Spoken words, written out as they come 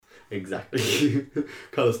Exactly.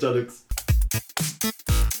 Calisthenics.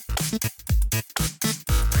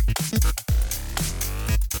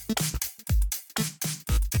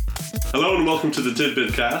 Hello and welcome to the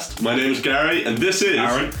Tidbit Cast. My name is Gary and this is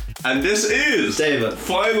Aaron. And this is David.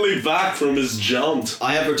 Finally back from his jaunt.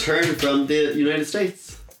 I have returned from the United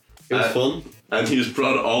States. It was fun. And he's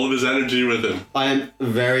brought all of his energy with him. I am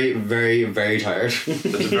very, very, very tired. That's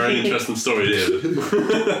a very interesting story,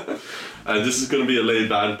 David. And this is going to be a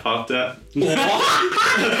laid-back podcast.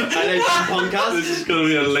 Podcast? This is going to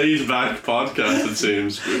be a laid-back podcast, it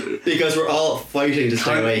seems. Because we're all fighting to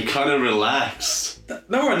stay awake. Kind of relaxed.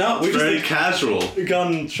 No, we're not. We've Very just casual.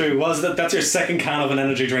 gone through. That's your second can of an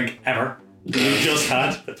energy drink ever. You just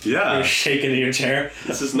had. Yeah. You're shaking in your chair.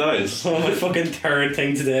 This is nice. Oh, my fucking third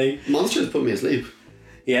thing today. Monster's put me asleep.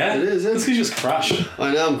 Yeah? It is, yeah. It's because you just crash.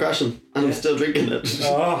 I know, I'm crashing. And I'm still drinking it.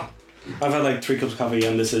 Oh. I've had like 3 cups of coffee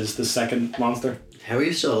and this is the second Monster. How are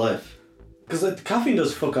you still alive? Because the caffeine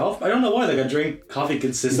does fuck off. I don't know why. Like I drink coffee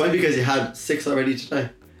consistently. Why? Because you had 6 already today.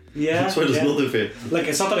 Yeah. That's why there's yeah. nothing for you. Like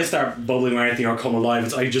it's not that I start bubbling or anything or come alive.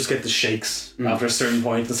 It's I just get the shakes after a certain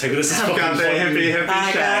point. It's like this is fucking fun. hippie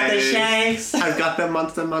I got the shakes. I've got the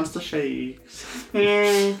monster shakes.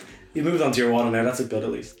 You moved on to your water now. That's a good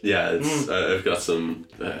at least. Yeah, it's I've got some.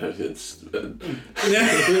 So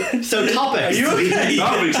topics. Are you okay?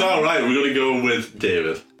 Topic's all right. We're gonna go with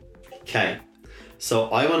David. Okay. So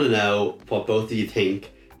I want to know what both of you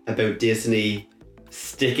think about Disney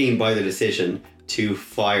sticking by the decision to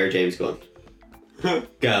fire James Gunn. Go.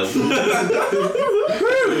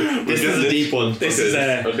 This is a deep one. This is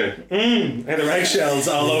a Okay. and the eggshells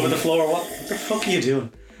all over the floor. What the fuck are you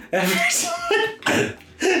doing?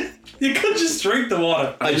 You could just drink the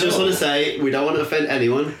water. I just want to say we don't want to offend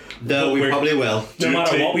anyone, though But we we're- probably will. No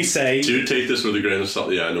matter what we say. Do take this with a grain of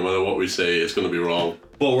salt. Yeah, no matter what we say, it's going to be wrong.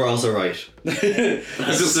 But we're also right. At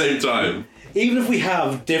the same time. Even if we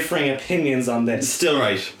have differing opinions on this, Still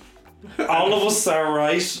right. all of us are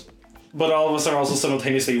right, but all of us are also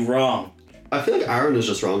simultaneously wrong. I feel like Aaron is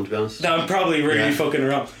just wrong, to be honest. No, I'm probably really Yeah. fucking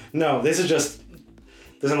wrong. No, this is just...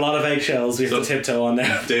 There's a lot of eggshells we have to tiptoe on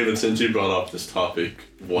now. David, since you brought up this topic,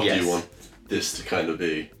 what do Yes. you want this to kind of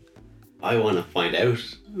be? I want to find out.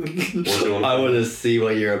 What do you want? I want to see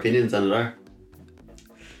what your opinions on it are.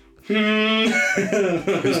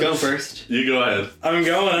 Who's going first? You go ahead. I'm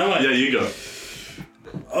going, am I? Yeah, you go.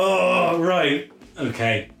 Oh, right.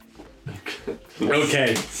 Okay.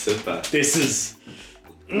 Okay. Sit back. This is...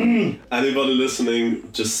 Anybody listening,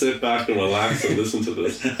 just sit back and relax and listen to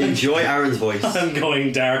this. Enjoy Aaron's voice. I'm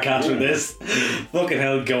going dark after this. Fucking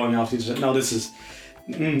hell, going off each other. No, this is...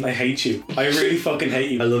 I hate you. I really fucking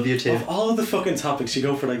hate you. I love you too. Of all of the fucking topics, you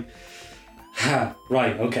go for like...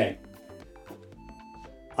 right, okay.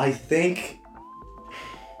 I think...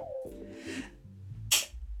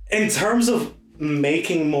 In terms of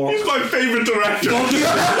making more... He's my favourite director.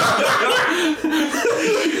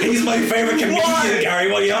 He's my favourite comedian,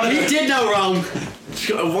 Gary. What are you on He about? did no wrong.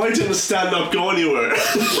 Why didn't stand-up go anywhere?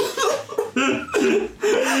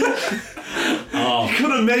 He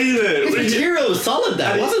could have made His it. material was solid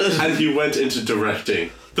then, wasn't it? And he went into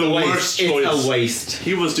directing. The worst choice. It's a waste.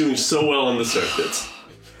 He was doing so well on the circuit.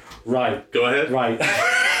 Right. Go ahead. Right.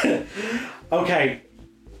 Okay.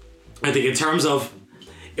 I think in terms of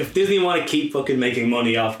if Disney want to keep fucking making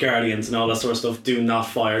money off Guardians and all that sort of stuff, do not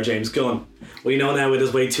fire James Gunn. We know now it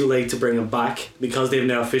is way too late to bring him back because they've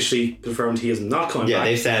now officially confirmed he is not coming Yeah, back.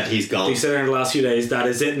 they said he's gone. They said in the last few days that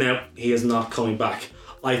is it now. He is not coming back.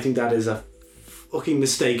 I think that is a fucking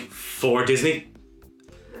mistake for Disney.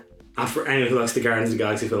 And for anyone who likes the Guardians of the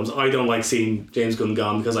Galaxy films, I don't like seeing James Gunn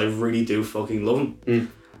gone because I really do fucking love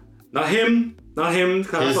him. Not him.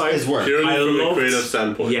 Clarify. His work. Purely I from a loved- creative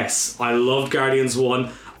standpoint. Yes, I loved Guardians 1,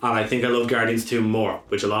 and I think I loved Guardians 2 more,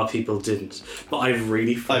 which a lot of people didn't. But I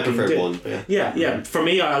really fucking preferred did. 1, but yeah. Yeah. For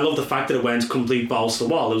me, I love the fact that it went complete balls to the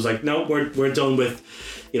wall. It was like, no, we're done with,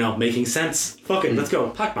 making sense. Fuck it, let's go.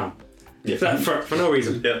 Pac-Man. Yeah. For no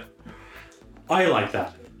reason. Yeah. I like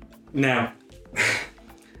that. Now,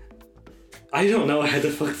 I don't know how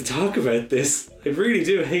the fuck to talk about this. I really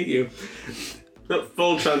do hate you. No,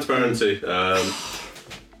 full transparency.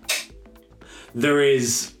 There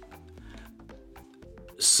is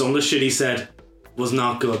some of the shit he said was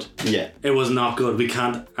not good. Yeah. It was not good. We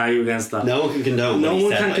can't argue against that. No one can condone No what he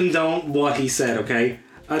one said, can like. condone what he said, okay?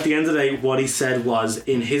 At the end of the day, what he said was,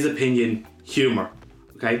 in his opinion, humour.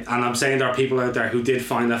 Okay? And I'm saying there are people out there who did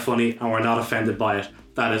find that funny and were not offended by it.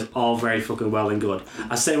 That is all very fucking well and good.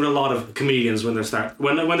 I say with a lot of comedians when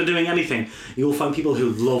they're doing anything, you'll find people who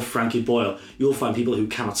love Frankie Boyle. You'll find people who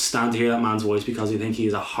cannot stand to hear that man's voice because they think he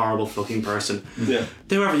is a horrible fucking person. Yeah.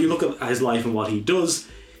 However, you look at his life and what he does,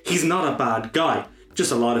 he's not a bad guy.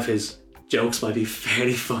 Just a lot of his jokes might be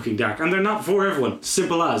fairly fucking dark, and they're not for everyone.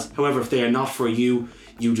 Simple as. However, if they are not for you,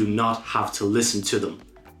 you do not have to listen to them.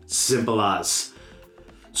 Simple as.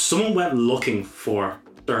 Someone went looking for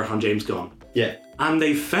Dirt on James Gunn. Yeah. And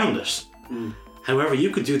they found it. However,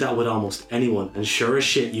 you could do that with almost anyone, and sure as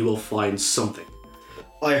shit, you will find something.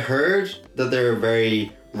 I heard that they're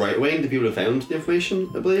very right-wing, the people who found the information,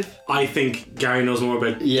 I believe. I think Gary knows more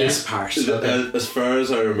about this part. As far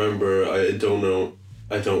as I remember, I don't know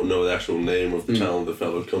the actual name of the channel the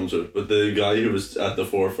fellow comes with, but the guy who was at the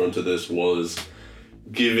forefront of this was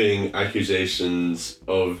giving accusations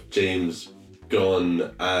of James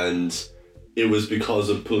Gunn, and it was because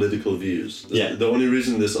of political views. Yeah. The only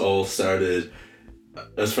reason this all started,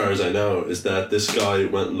 as far as I know, is that this guy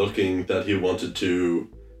went looking that he wanted to,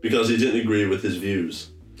 because he didn't agree with his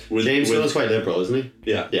views. James Gunn is quite liberal, isn't he?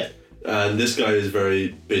 Yeah. Yeah. And this guy is very,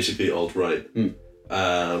 basically alt-right. And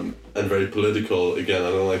very political. Again, I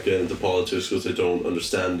don't like getting into politics because I don't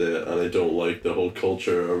understand it, and I don't like the whole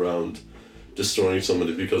culture around destroying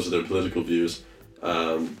somebody because of their political views.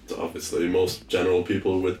 Obviously, most general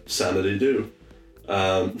people with sanity do.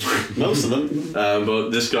 Most of them. But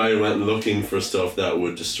this guy went looking for stuff that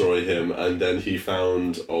would destroy him, and then he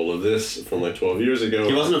found all of this from like 12 years ago.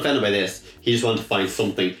 He wasn't offended by this. He just wanted to find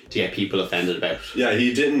something to get people offended about. Yeah,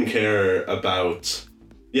 he didn't care about...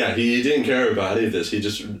 Yeah, he didn't care about any of this.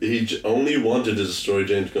 He only wanted to destroy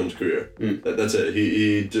James Gunn's career. That's it.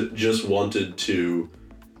 He just wanted to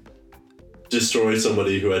destroy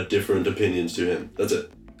somebody who had different opinions to him. That's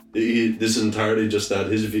it. This is entirely just that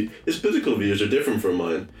his political views are different from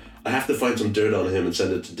mine. I have to find some dirt on him and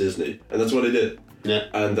send it to Disney, and that's what he did. Yeah.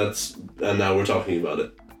 And now we're talking about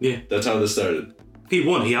it. Yeah. That's how this started. He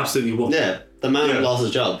won. He absolutely won. Yeah. The man lost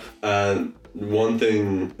his job. And one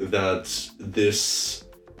thing that this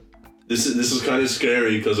is kind of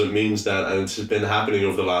scary because it means that, and it's been happening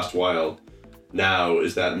over the last while now,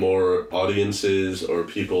 is that more audiences or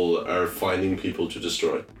people are finding people to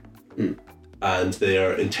destroy. And they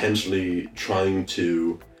are intentionally trying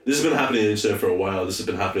to... This has been happening on the internet for a while. This has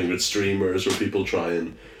been happening with streamers where people try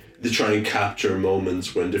and capture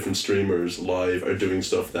moments when different streamers live are doing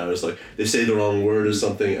stuff that is like, they say the wrong word or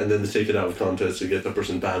something and then they take it out of context to get the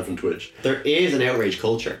person banned from Twitch. There is an outrage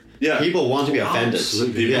culture. Yeah. People want to be offended.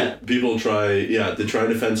 People try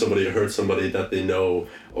and offend somebody or hurt somebody that they know,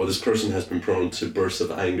 oh, this person has been prone to bursts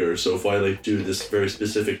of anger, so if I like do this very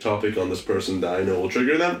specific topic on this person that I know will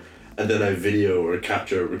trigger them, and then I video or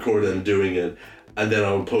record them doing it, and then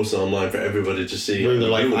I'll post it online for everybody to see. Ruin their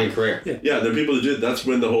lifelong career. Yeah, there are people that do it. That's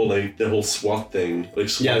when the whole SWAT thing, like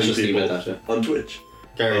swatting people on Twitch.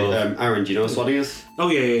 Gary, Aaron, do you know what swatting is? Oh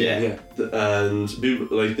yeah. And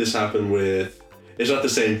people, like, this happened with... It's not the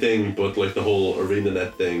same thing, but like the whole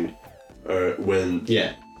ArenaNet thing, or when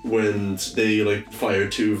they like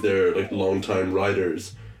fired two of their like longtime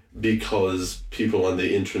writers because people on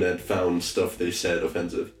the internet found stuff they said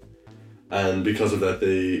offensive. And because of that,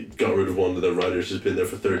 they got rid of one of their writers who's been there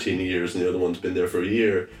for 13 years and the other one's been there for a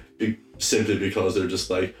year, simply because they're just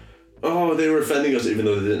like, oh, they were offending us, even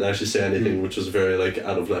though they didn't actually say anything, which was very like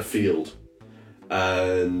out of left field.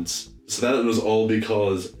 And so that was all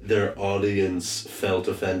because their audience felt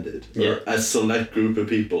offended, or a select group of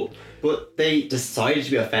people. But they decided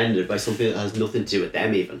to be offended by something that has nothing to do with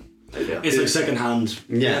them even. It's like secondhand.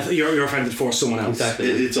 Yeah. You're offended for someone else. Exactly.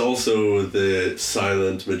 It's also the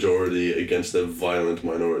silent majority against the violent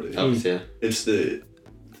minority. It's the...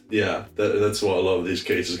 Yeah, that's what a lot of these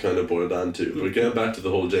cases kind of boil down to. But getting back to the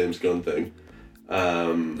whole James Gunn thing.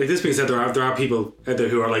 Like this being said, there are people out there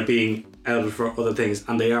who are like being outed for other things,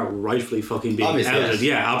 and they are rightfully fucking being outed. Yes.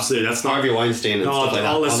 Yeah, absolutely. That's not Harvey Weinstein and stuff like that.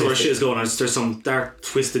 All this sort of shit is going on. There's some dark,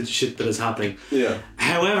 twisted shit that is happening. Yeah.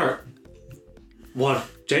 However, what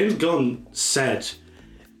James Gunn said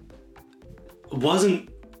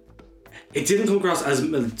it didn't come across as,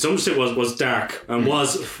 some shit was dark and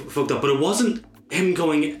was fucked up, but it wasn't him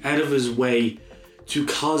going out of his way to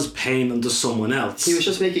cause pain unto someone else. He was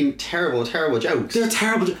just making terrible jokes. They're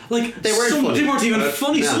terrible. Like, they weren't funny. They weren't even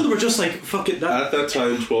funny. Some of them were just like, fuck it. At that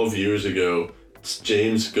time, 12 years ago,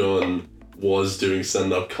 James Gunn was doing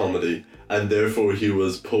stand-up comedy, and therefore he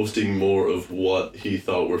was posting more of what he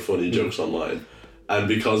thought were funny jokes online. And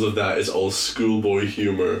because of that, it's all schoolboy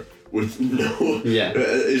humor with no... Yeah.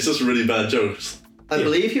 It's just really bad jokes. I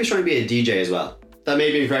believe he was trying to be a DJ as well. That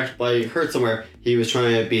may be incorrect, but I heard somewhere he was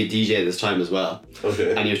trying to be a DJ at this time as well.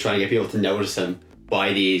 Okay. And he was trying to get people to notice him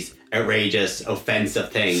by these outrageous,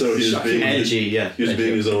 offensive things. So he was being edgy, He was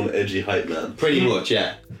being his own edgy hype man. Pretty much,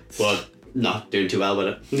 yeah. But not doing too well with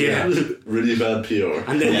it. Yeah. Really bad PR.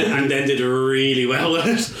 And then did really well with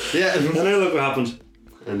it. Yeah. And then look what happened.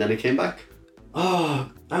 and then it came back. Oh,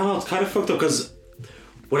 I don't know. It's kind of fucked up because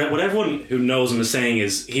what everyone who knows him is saying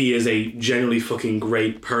is he is a genuinely fucking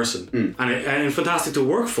great person and fantastic to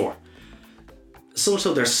work for. So much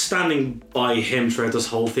so they're standing by him throughout this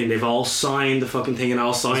whole thing. They've all signed the fucking thing and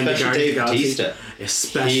all signed the Guardians of the Galaxy. Batista.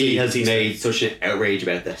 Especially he has Batista. made such an outrage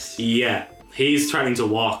about this. Yeah, he's threatening to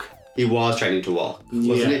walk. He was trying to walk,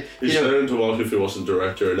 wasn't he? He's trying to walk if he wasn't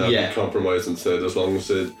director, and he compromised and said, as long as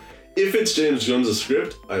it, if it's James Gunn's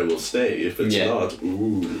script, I will stay. If it's not,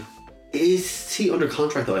 ooh. Is he under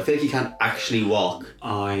contract though? I feel like he can't actually walk.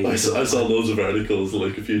 I saw loads of articles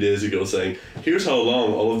like a few days ago saying, here's how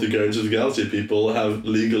long all of the Guardians of the Galaxy people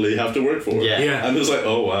legally have to work for. Yeah. And it was like,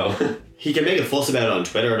 oh wow. He can make a fuss about it on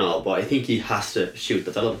Twitter and all, but I think he has to shoot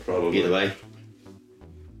the film. Probably. Either way.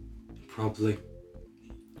 Probably.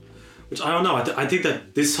 Which I don't know. I think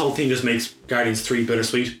that this whole thing just makes Guardians 3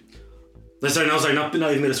 bittersweet. Not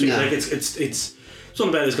even bittersweet. No. Like it's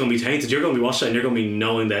something about it's going to be tainted. You're going to be watching it and you're going to be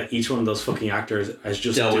knowing that each one of those fucking actors is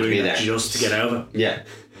just doing it just to get out of it. Yeah.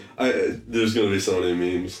 There's going to be so many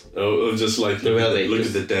memes of just like look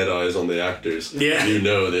at the dead eyes on the actors. Yeah. You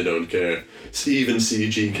know they don't care. Even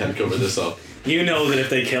CG can't cover this up. You know that if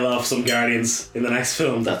they kill off some Guardians in the next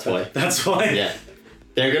film, That's why. That's why. Yeah.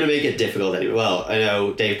 They're going to make it difficult anyway. Well, I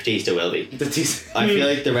know Dave Bautista will be. I feel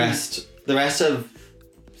like the rest have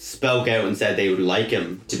spoke out and said they would like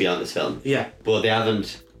him to be on this film. Yeah. But they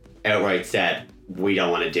haven't outright said, we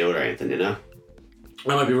don't want to do it or anything, you know?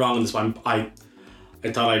 I might be wrong on this one. I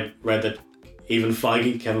thought I read that even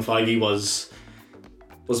Kevin Feige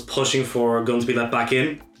was pushing for Gunn to be let back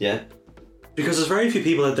in. Yeah. Because there's very few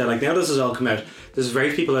people out there, like now this has all come out, there's very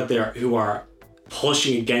few people out there who are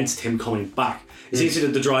pushing against him coming back. It seems to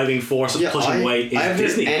be the driving force of pushing away into I haven't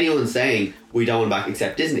Disney. heard anyone saying we don't want back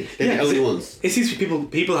except Disney. They're the only ones. It seems to be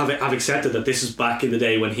people have accepted that this is back in the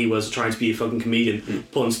day when he was trying to be a fucking comedian,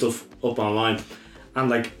 putting stuff up online. And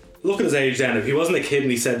like, look at his age then. If he wasn't a kid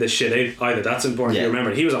and he said this shit either, that's important to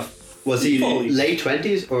remember. He was Was he late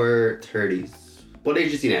 20s or 30s? What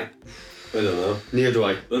age is he now? I don't know. Neither do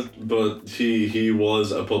I. But he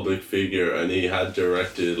was a public figure and he had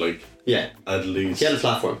directed like at least he had a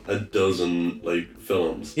platform. a dozen like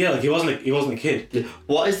films. Yeah, like he wasn't a kid.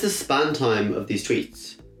 What is the span time of these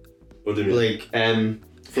tweets? What do you mean? Like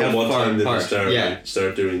from what time did he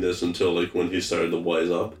start doing this until like when he started to wise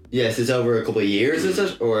up? Yes, it's over a couple of years, is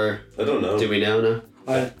it? Or I don't know. Do we know now?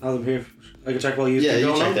 I have them here. I can check while you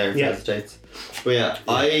you check on. there. Yeah. But yeah,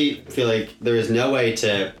 I feel like there is no way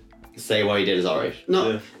to say what he did is alright.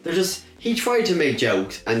 No, they're just he tried to make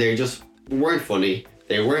jokes and they just weren't funny.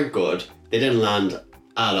 They weren't good. They didn't land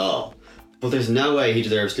at all. But there's no way he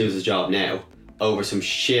deserves to lose his job now over some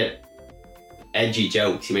shit edgy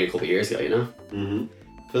jokes he made a couple of years ago, you know? Mm-hmm.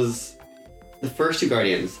 Because the first two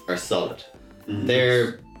Guardians are solid. Mm-hmm.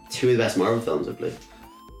 They're two of the best Marvel films, I believe.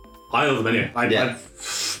 I love them anyway.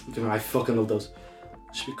 I fucking love those.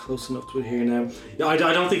 I should be close enough to it here now. Yeah, I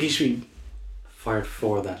don't think he should be fired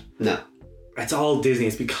for that. No. It's all Disney.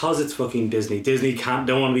 It's because it's fucking Disney. Disney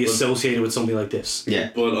don't want to be associated with something like this. Yeah.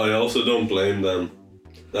 But I also don't blame them.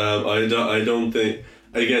 I don't think...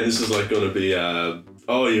 Again, this is like going to be...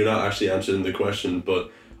 you're not actually answering the question,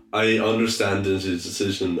 but I understand his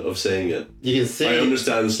decision of saying it. You can say... I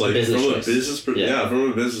understand it's like from a business from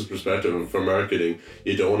a business perspective and for marketing,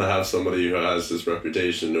 you don't want to have somebody who has this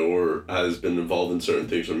reputation or has been involved in certain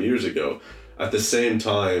things from years ago. At the same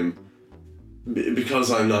time,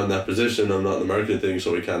 because I'm not in that position, I'm not in the marketing thing,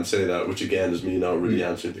 so we can't say that, which again is me not really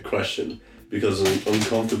answering the question because it's an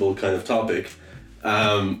uncomfortable kind of topic.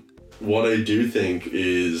 What I do think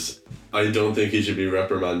is I don't think he should be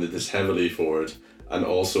reprimanded this heavily for it, and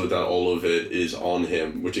also that all of it is on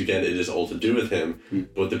him, which again it is all to do with him,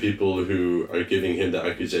 but the people who are giving him the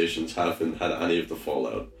accusations haven't had any of the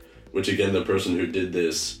fallout, which again the person who did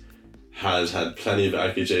this has had plenty of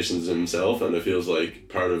accusations himself, and it feels like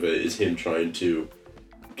part of it is him trying to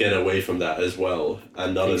get away from that as well,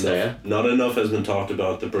 and not enough has been talked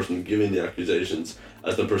about the person giving the accusations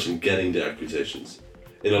as the person getting the accusations.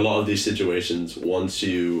 In a lot of these situations, once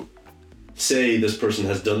you say this person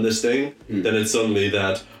has done this thing, then it's suddenly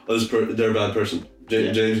that they're a bad person.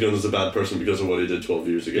 James Gunn is a bad person because of what he did 12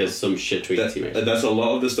 years ago. Yeah, some shit tweets he made. And that's a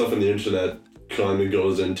lot of the stuff on the internet kind of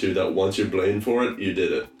goes into that once you're blamed for it, you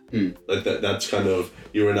did it. Like that's kind of,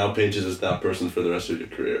 you are now painted as that person for the rest of your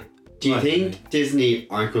career. Do you think Disney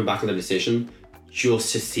aren't going back on their decision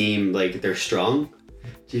just to seem like they're strong?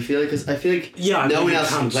 Do you feel like, because I feel like no one else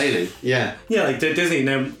is complaining. Yeah, like Disney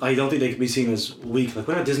now, I don't think they can be seen as weak. Like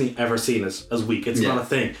when are Disney ever seen as weak? It's not a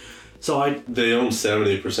thing. So they own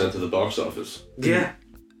 70% of the box office. Yeah.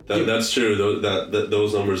 That's true.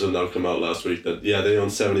 Those numbers have now come out last week. That they own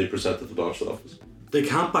 70% of the box office. They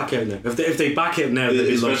can't back out now. If they back out now, they'd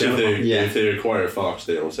be locked down. If they acquire Fox,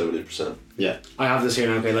 they own 70%. Yeah. I have this here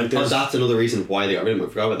now. Okay, like this. Oh, that's another reason why they got rid of it. I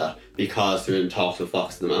forgot about that. Because they're in talks with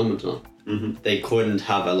Fox at the moment and all. Mm-hmm. They couldn't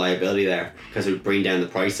have a liability there because it would bring down the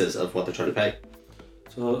prices of what they're trying to pay.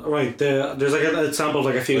 So right, there's like a sample of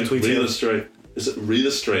like a few tweets. Real estate. Is it real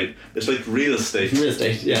estate? It's like real estate. Real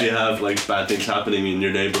estate, yeah. If you have like bad things happening in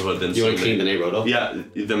your neighborhood, then you want to clean the neighborhood up. Yeah,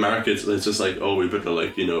 the markets. It's just like, we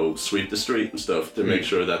better sweep the street and stuff to make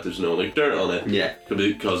sure that there's no like dirt on it. Yeah.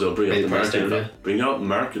 Because it'll bring up the market. Down, bring up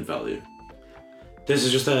market value. This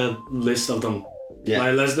is just a list of them. Yeah.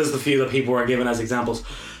 Like, there's the few that people are given as examples.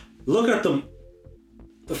 Look at them.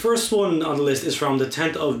 The first one on the list is from the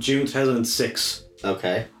 10th of June 2006.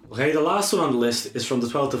 Okay. Okay, the last one on the list is from the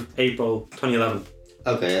 12th of April 2011.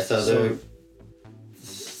 Okay, so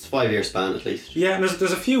it's 5 year span at least. Yeah, and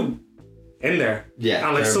there's a few in there. Yeah.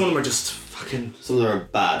 And like some of them are just fucking... Some of them are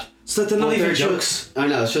bad. So they're not even jokes. I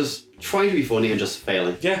know, it's just trying to be funny and just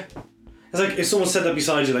failing. Yeah. It's like if someone said that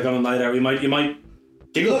beside you like on a night out, you might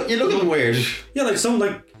giggle. You look at them weird. Yeah, like some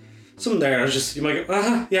there is just, you might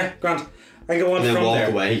go, yeah, grand. And go on and then from walk there.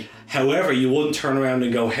 Away. However, you wouldn't turn around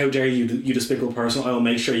and go, how dare you despicable person, I will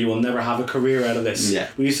make sure you will never have a career out of this. Yeah.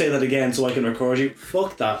 Will you say that again so I can record you?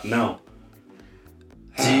 Fuck that, no.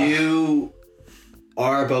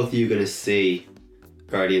 Are both of you going to see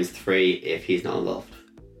Guardians 3 if he's not involved?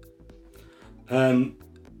 I'm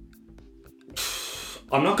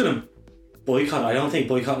not going to boycott. I don't think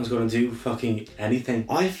boycotting is going to do fucking anything.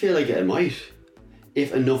 I feel like it might.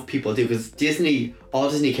 If enough people do, because all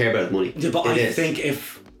Disney care about is money. Yeah, but I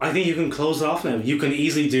think you can close it off now. You can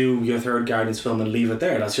easily do your third Guardians film and leave it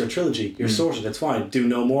there. That's your trilogy. You're sorted. It's fine. Do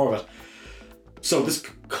no more of it. So this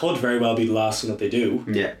could very well be the last one that they do.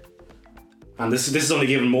 Yeah. And this is only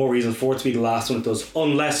giving more reason for it to be the last one it does,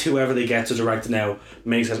 unless whoever they get to direct it now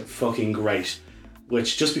makes it fucking great.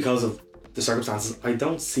 Which, just because of the circumstances, I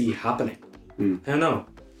don't see happening. I don't know.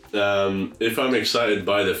 If I'm excited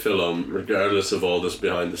by the film, regardless of all this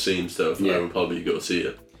behind the scenes stuff, I would probably go see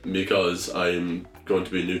it. Because I'm going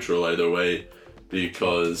to be neutral either way.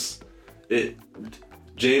 Because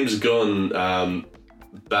James Gunn,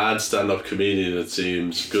 bad stand-up comedian it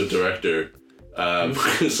seems, good director.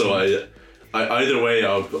 So I either way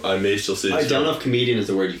I may still see this. I don't know if comedian is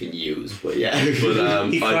a word you can use, but yeah. But,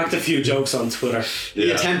 he cracked a few jokes on Twitter.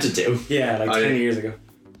 He attempted to. Yeah, like 10 years ago.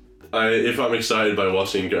 If I'm excited by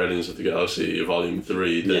watching Guardians of the Galaxy Volume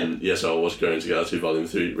 3, then yes, I'll watch Guardians of the Galaxy Volume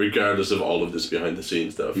 3, regardless of all of this behind the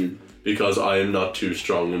scenes stuff. Because I am not too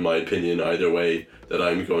strong in my opinion either way that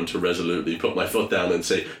I'm going to resolutely put my foot down and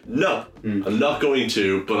say, no, I'm not going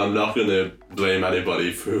to, but I'm not going to blame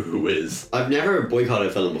anybody for who is. I've never boycotted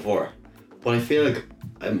a film before, but I feel like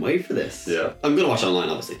I'm waiting for this. Yeah. I'm going to watch it online,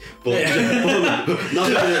 obviously. But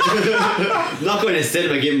not going to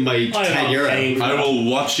cinema giving my €10. I will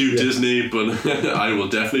watch you, Disney, but I will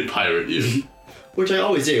definitely pirate you. Which I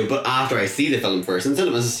always do, but after I see the film first in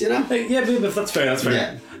cinemas, you know? Yeah, but that's fair, that's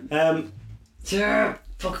fair. Yeah.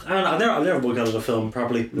 Fuck, I've never boycotted a film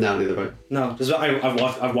properly. No, neither have I. No,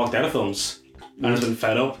 I've walked out of films and I've been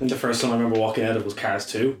fed up. I think the first time I remember walking out of was Cars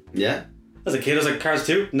 2. Yeah. As a kid, I was like, Cars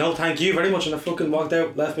 2? No, thank you very much. And I fucking walked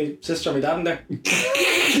out, left my sister and my dad in there.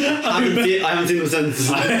 I haven't seen them since.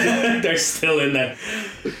 They're still in there.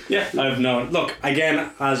 Yeah, I've known. Look,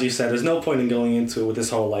 again, as you said, there's no point in going into it with this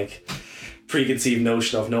whole, like, preconceived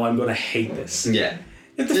notion of, no, I'm going to hate this. Yeah.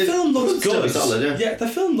 If the film looks good, solid, yeah, the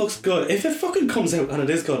film looks good. If it fucking comes out and it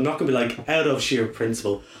is good, I'm not going to be like, out of sheer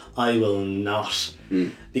principle, I will not.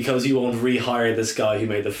 Because you won't rehire this guy who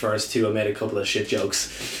made the first two and made a couple of shit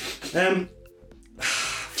jokes.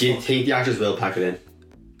 Do you think the actors will pack it in?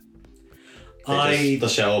 They'll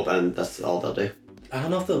show up and that's all they'll do. I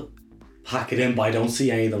don't know if they'll pack it in, but I don't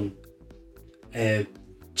see any of them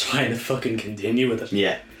trying to fucking continue with it.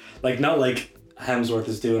 Yeah. Like, not like Hemsworth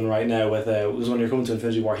is doing right now with it was when you're coming to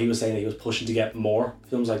Infinity War, he was saying that he was pushing to get more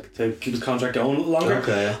films, like to keep his contract going a little longer.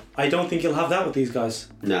 Okay, yeah. I don't think you'll have that with these guys.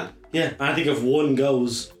 No. Yeah, and I think if one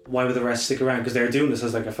goes, why would the rest stick around? Because they're doing this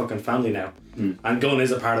as like a fucking family now. And Gunn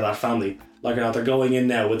is a part of that family. Like or not, they're going in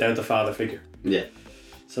now without the father figure. Yeah.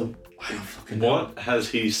 So, I don't fucking know. What has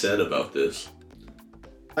he said about this?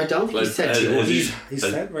 I don't think Like, he said has He's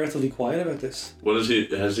said relatively quiet about this. What is he?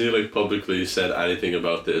 Has he like publicly said anything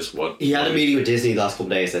about this? What he had a meeting with Disney the last couple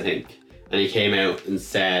of days, I think, and he came out and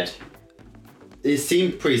said it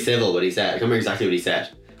seemed pretty civil. What he said, I can't remember exactly what he said.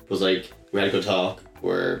 It was like we had a good talk.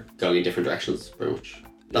 We're going in different directions, pretty much.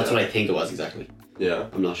 That's what I think it was exactly. Yeah.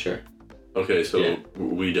 I'm not sure. Okay, so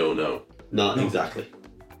we don't know. Not exactly.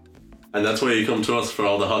 And that's why you come to us for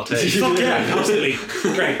all the hot takes. Fuck yeah, absolutely.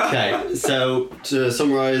 Great. Okay, so to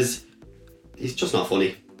summarise, he's just not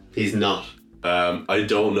funny. He's not. I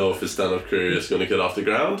don't know if his stand-up career is going to get off the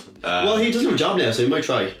ground. Well, he doesn't have a job now, so he might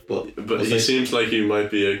try. But he seems like he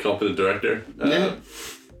might be a competent director. Yeah.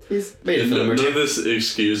 He's made a film or two. None of this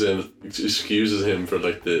excuses him for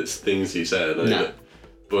like the things he said. No.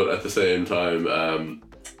 But at the same time,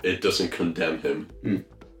 it doesn't condemn him.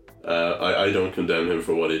 I don't condemn him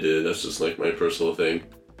for what he did. That's just like my personal thing.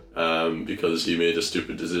 Because he made a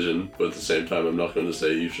stupid decision. But at the same time, I'm not going to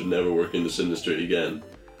say you should never work in this industry again.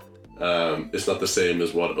 It's not the same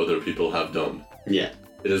as what other people have done. Yeah.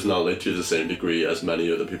 It is not like to the same degree as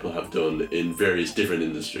many other people have done in various different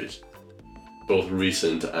industries, both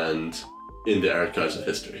recent and in the archives of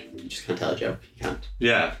history. You just can't tell a joke. You can't.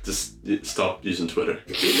 Yeah, just stop using Twitter.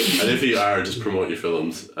 And if you are, just promote your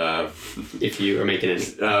films. If you are making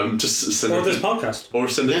it. Just send Or it this podcast. Or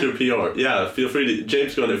send it to PR. Yeah, feel free to...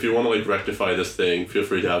 James Gunn, if you want to like rectify this thing, feel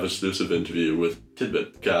free to have an exclusive interview with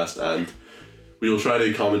Tidbit Cast, and we will try to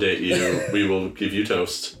accommodate you. We will give you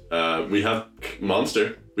toast. We have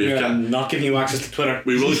Monster. We have not giving you access to Twitter.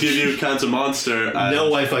 We will give you cans of Monster. And no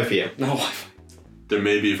Wi-Fi for you. No Wi-Fi. There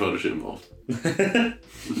may be a photo shoot involved.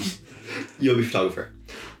 You'll be a photographer.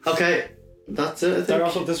 Okay, that's it, I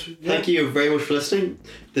think. Thank you very much for listening.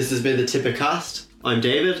 This has been the Tidbit Cast. I'm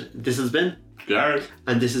David. This has been Garrett.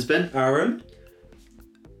 And this has been Aaron.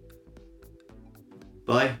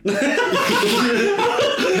 Bye.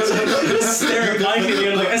 Staring blankly at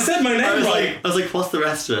you like, I said my name right. I was like, what's the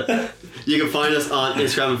rest of it? You can find us on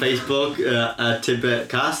Instagram and Facebook at Tidbit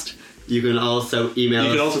Cast. You can also email us.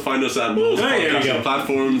 You can also find us at most podcasting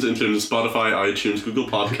platforms, including Spotify, iTunes, Google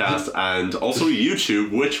Podcasts, and also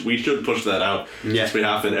YouTube, which we should push that out. Yes, we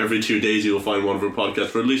have. And every 2 days you'll find one of our podcasts.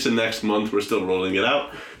 For at least the next month, we're still rolling it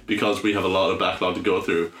out because we have a lot of backlog to go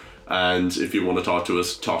through. And if you want to talk to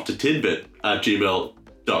us, talk to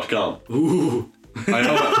tidbit@gmail.com. Ooh.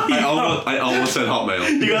 I almost said Hotmail.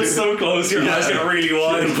 You got so close, your eyes got really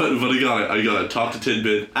wide. But I got it. Talk to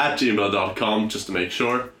tidbit@gmail.com just to make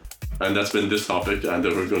sure. And that's been this topic, and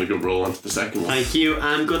then we're going to go roll on to the second one. Thank you,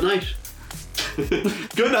 and good night.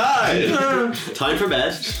 Good night! Time for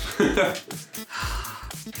bed.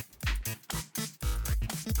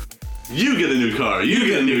 You get a new car, you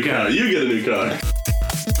get a new car, you get a new car.